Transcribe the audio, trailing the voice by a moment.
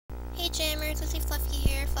Jammers, Lizzie Fluffy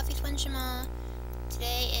here, Fluffy Twinshima.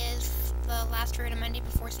 Today is the last random Monday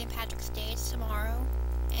before St. Patrick's Day. It's tomorrow,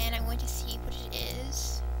 and I'm going to see what it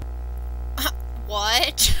is.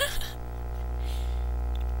 What?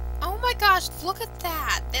 Oh my gosh, look at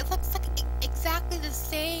that! It looks like exactly the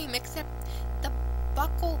same, except the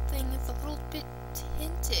buckle thing is a little bit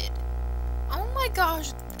tinted. Oh my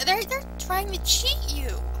gosh, they're trying to cheat you!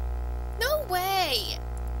 No way!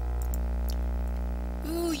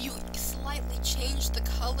 Ooh, you slightly changed the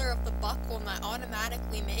color of the buckle and that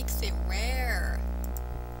automatically makes it rare.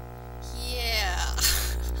 Yeah.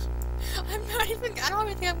 I don't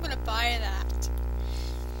even think I'm gonna buy that.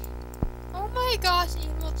 Oh my gosh,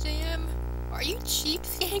 Animal Jam. Are you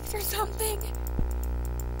cheapskates or something?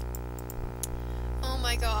 Oh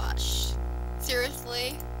my gosh.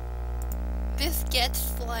 Seriously? This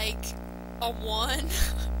gets like a 1?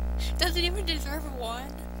 Does it even deserve a 1?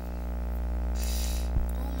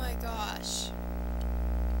 Oh my gosh.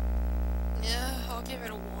 Yeah, I'll give it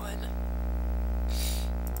a 1.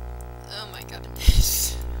 Oh my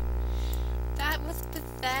goodness. That was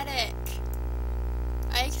pathetic.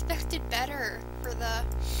 I expected better for the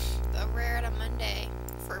rare on a Monday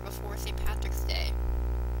for before St. Patrick's Day.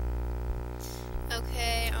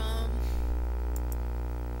 Okay, I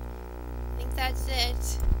think that's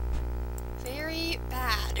it. Very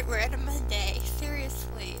bad. We're at a Monday.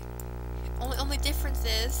 Seriously. Only difference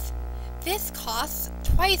is this costs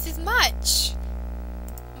twice as much.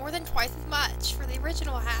 More than twice as much for the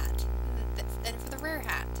original hat than for the rare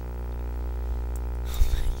hat.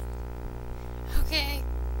 Okay,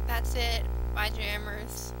 that's it. Bye,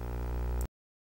 Jammers.